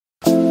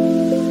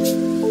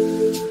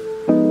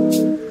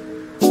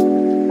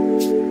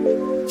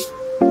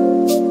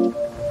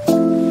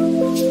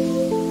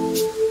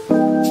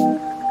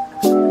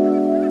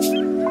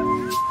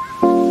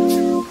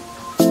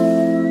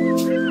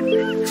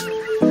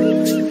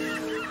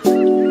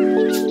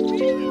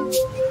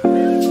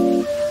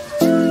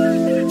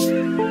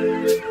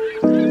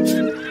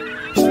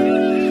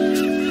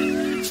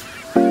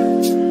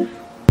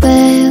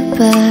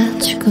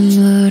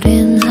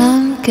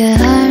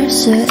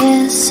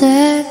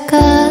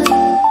있을까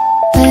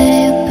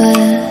baby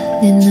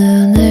네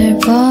눈을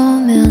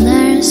보면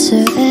알 수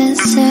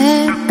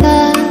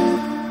있을까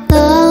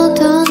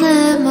너도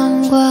내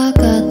맘과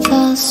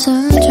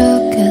같았으면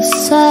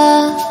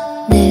좋겠어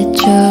네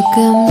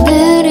조금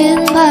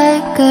느린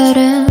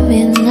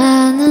발걸음이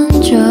나는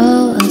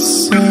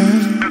좋았어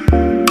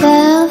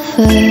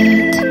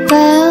Barefoot,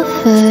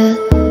 barefoot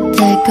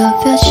Take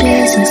off your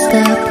shoes and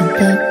step in the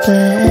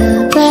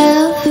bed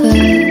Barefoot,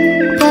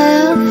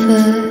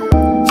 barefoot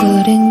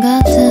우린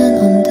같은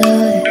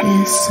온도에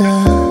있어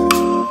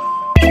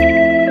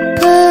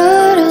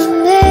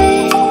푸른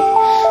네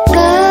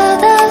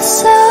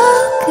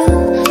바닷속은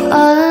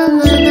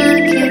얼마나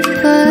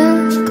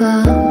깊을까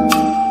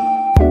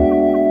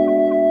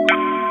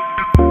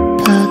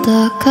바다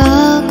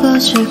가고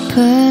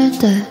싶을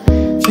때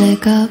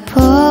내가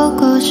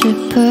보고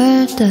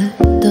싶을 때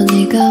또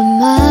네가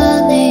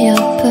많이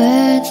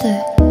아플 때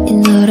이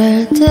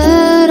노래를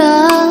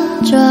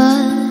들어줘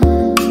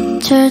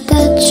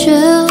절대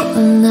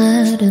추운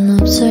날은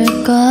없을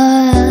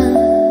거야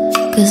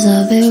Cause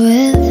I'll be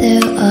with you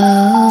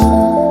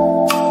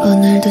oh.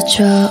 오늘도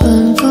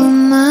좋은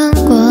꿈만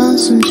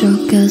꿨으면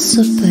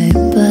좋겠어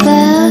baby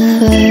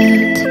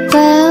Barefoot,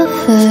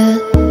 barefoot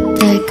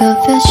Take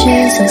off your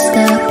shoes and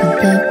step in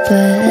the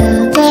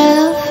bed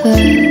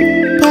Barefoot,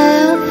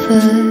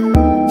 barefoot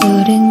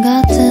우린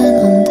같은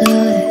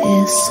온도에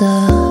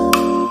있어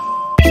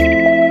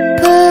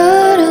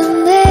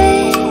푸른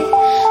네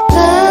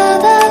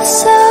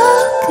바닷속은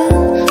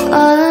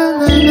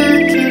얼마나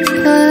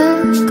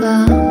깊을까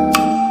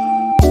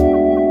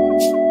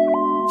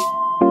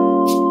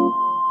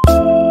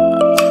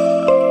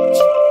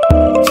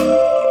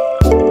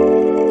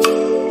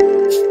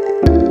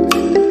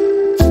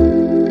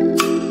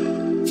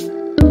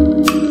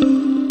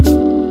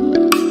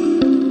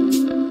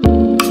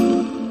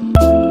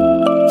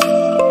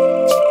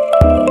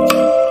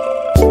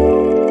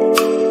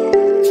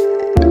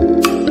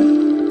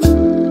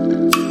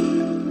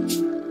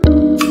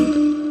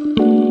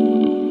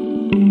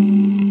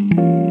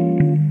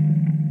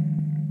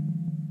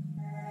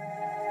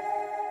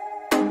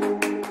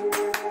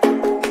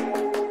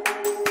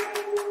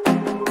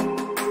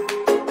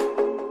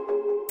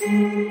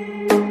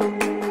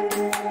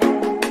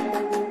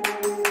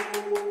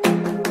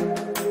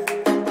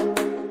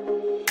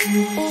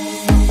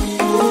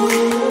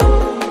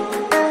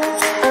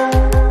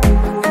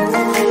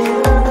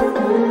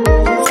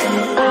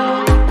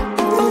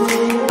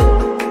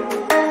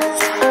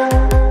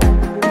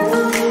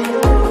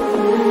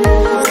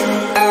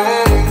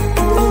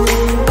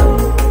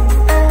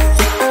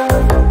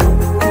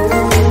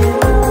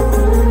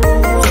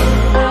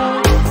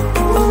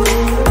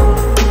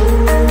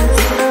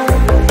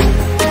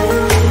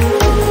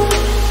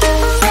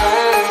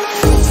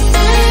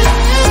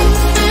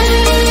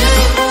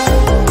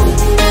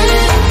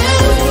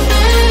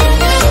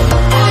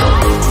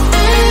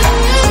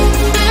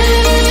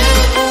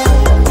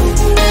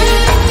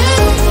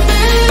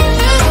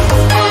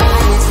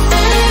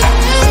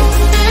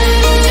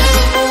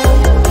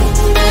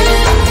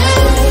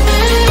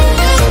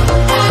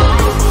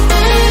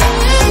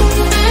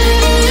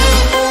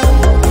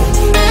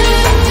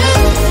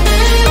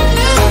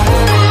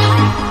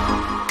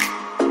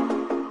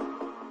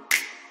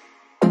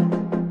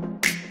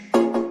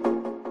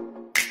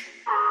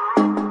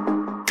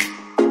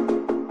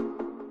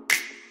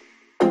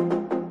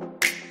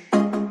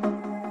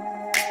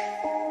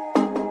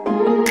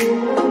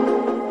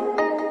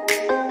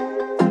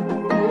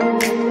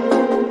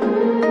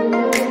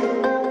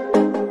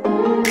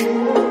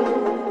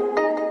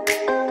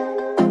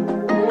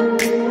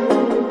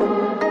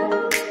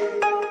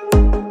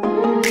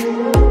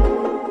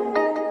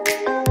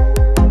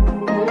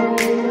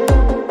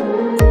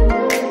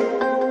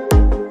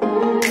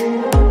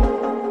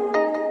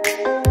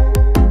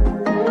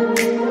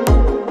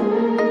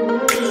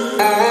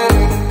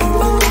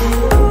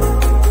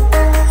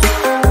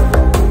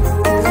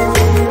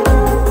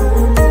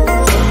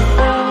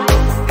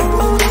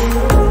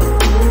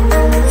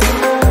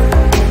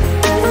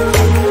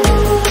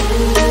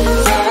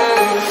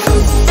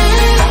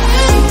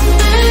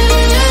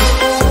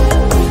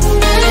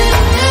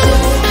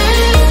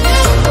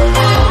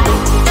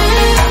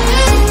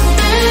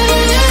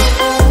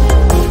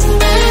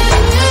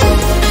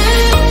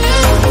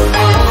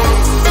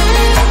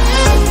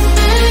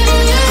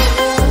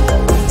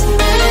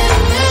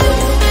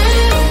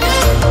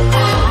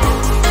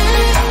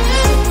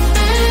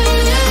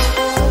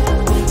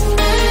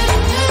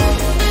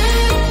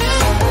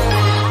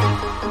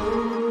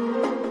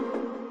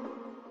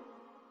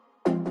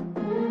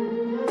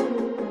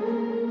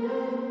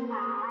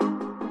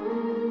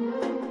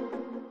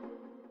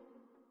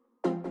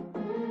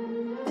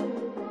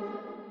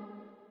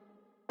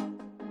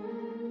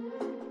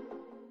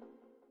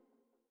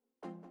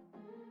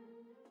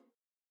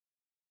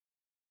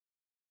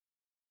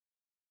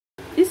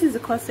This is the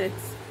corset.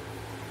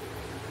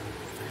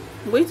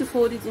 I'm going to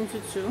fold it into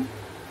two,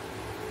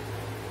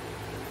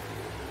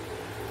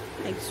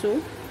 like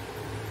so.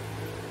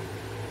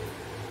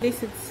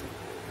 Place it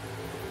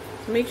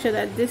to make sure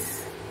that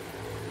this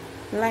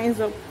lines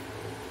up.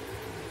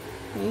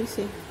 Can you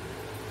see?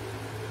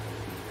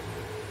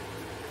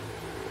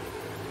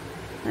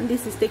 And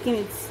this is taking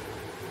its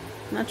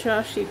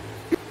natural shape.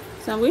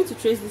 So I'm going to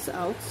trace this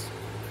out.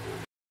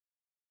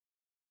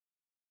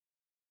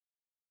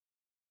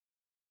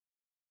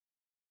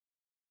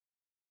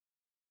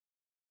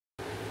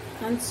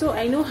 And so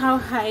I know how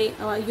high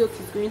our yoke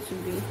is going to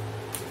be.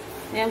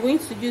 I am going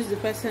to use the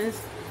person's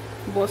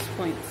bust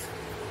point.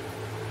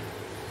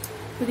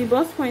 So the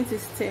bust point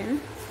is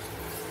 10.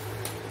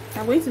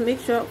 I'm going to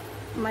make sure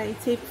my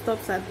tape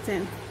stops at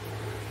 10.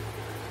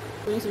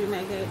 Going to be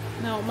my guide.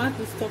 Now mark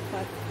the top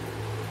part.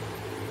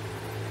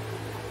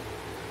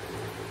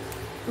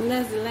 And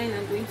that's the line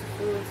I'm going to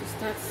follow to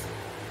start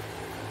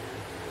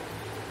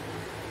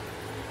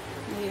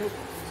the yoke.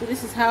 So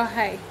this is how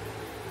high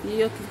the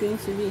yoke is going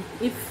to be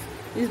if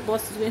this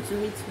bust is going to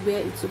meet where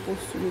it's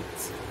supposed to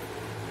meet.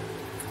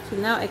 So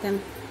now I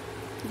can,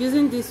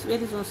 using this where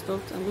this one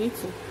stopped, I'm going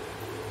to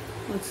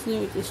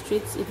continue with a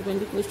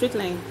straight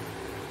line.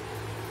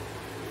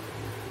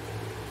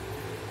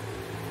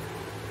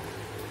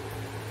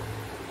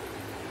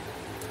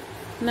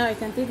 Now I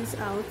can take this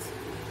out.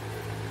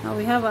 Now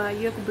we have our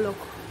yoke block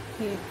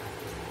here.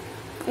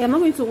 I am not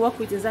going to work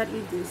with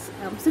exactly this.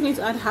 I'm still going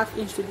to add ½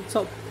 inch to the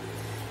top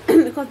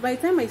because by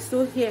the time I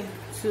sew here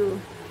to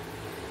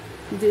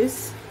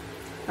this,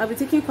 I'll be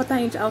taking ½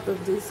 inch out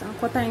of this and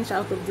 ½ inch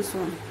out of this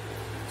one.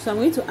 So I'm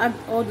going to add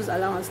all those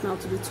allowance now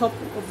to the top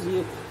of the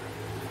yoke.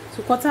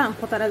 So quarter and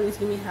quarter, that's going to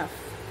give me half.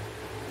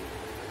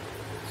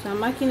 So I'm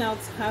marking out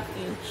 ½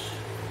 inch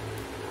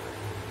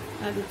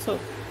at the top.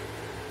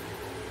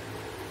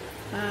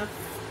 Half.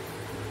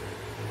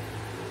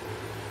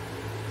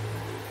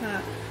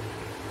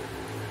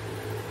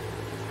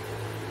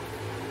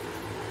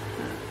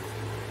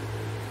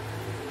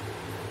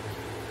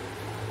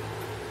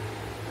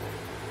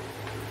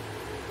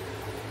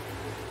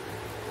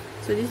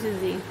 So this is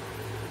the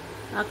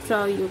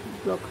actual yoke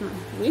block now.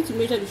 We need to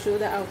measure the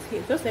shoulder out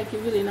here, just like you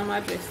will in a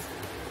normal dress.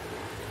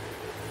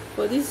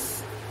 For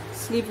this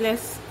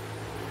sleeveless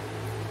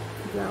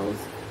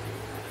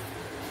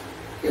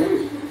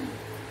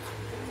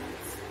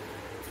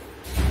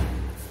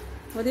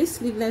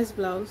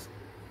blouse,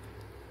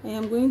 I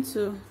am going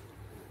to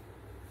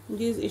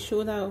use a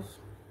shoulder of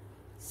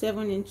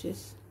 7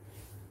 inches.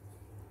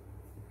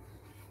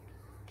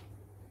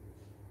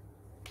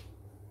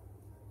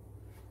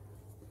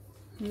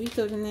 The width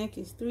of the neck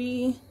is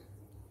 3,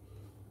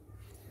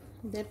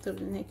 depth of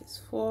the neck is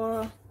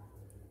 4.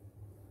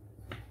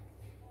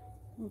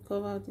 We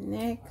cover out the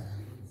neck.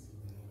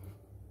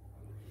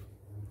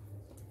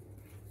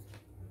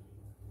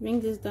 Bring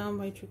this down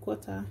by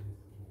 3/4.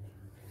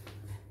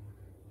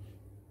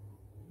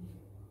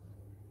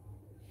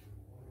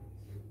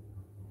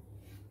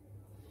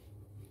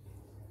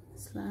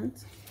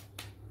 Slant.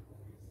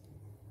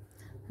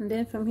 And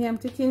then from here I'm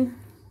taking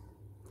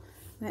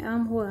my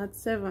armhole at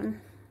 7.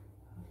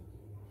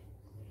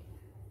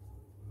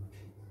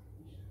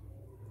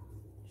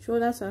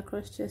 Shoulders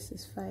across chest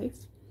is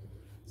 5.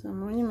 So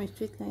I'm running my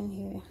straight line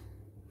here.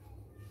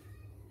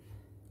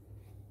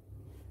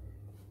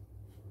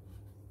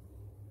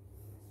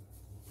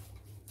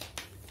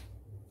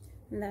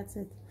 And that's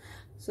it.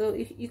 So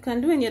if you can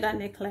do any other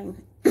neckline.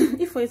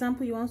 If for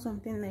example you want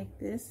something like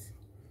this,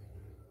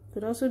 you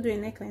could also do a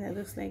neckline that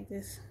looks like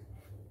this.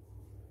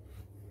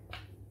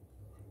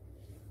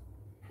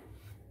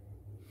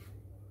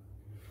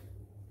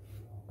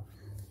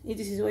 If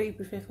this is what you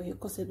prefer for your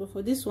corset, but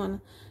for this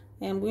one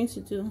I am going to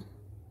do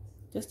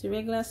just a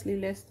regular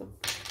sleeveless top,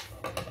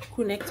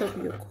 crew neck top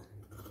yoke.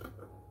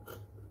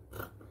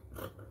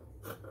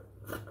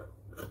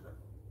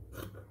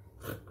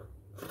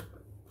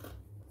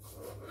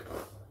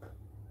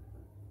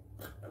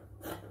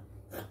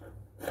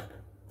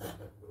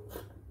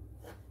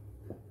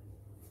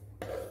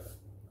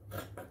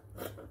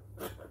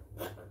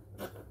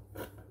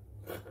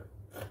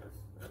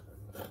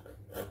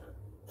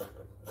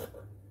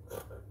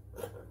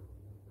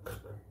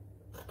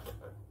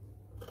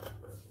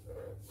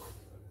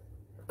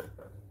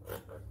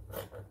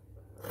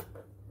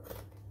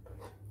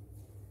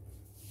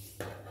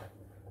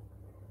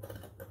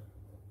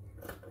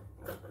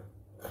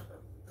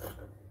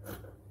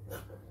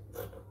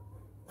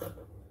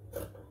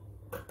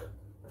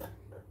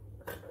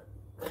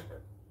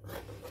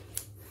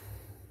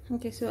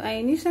 Okay, so I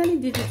initially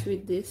did it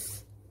with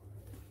this,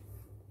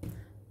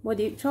 but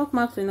the chalk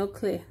marks were not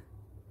clear,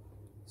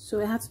 so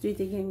I had to do it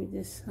again with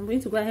this. I'm going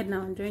to go ahead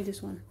now and join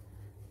this one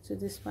to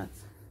this part.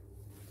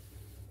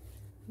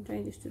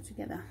 Join these two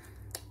together.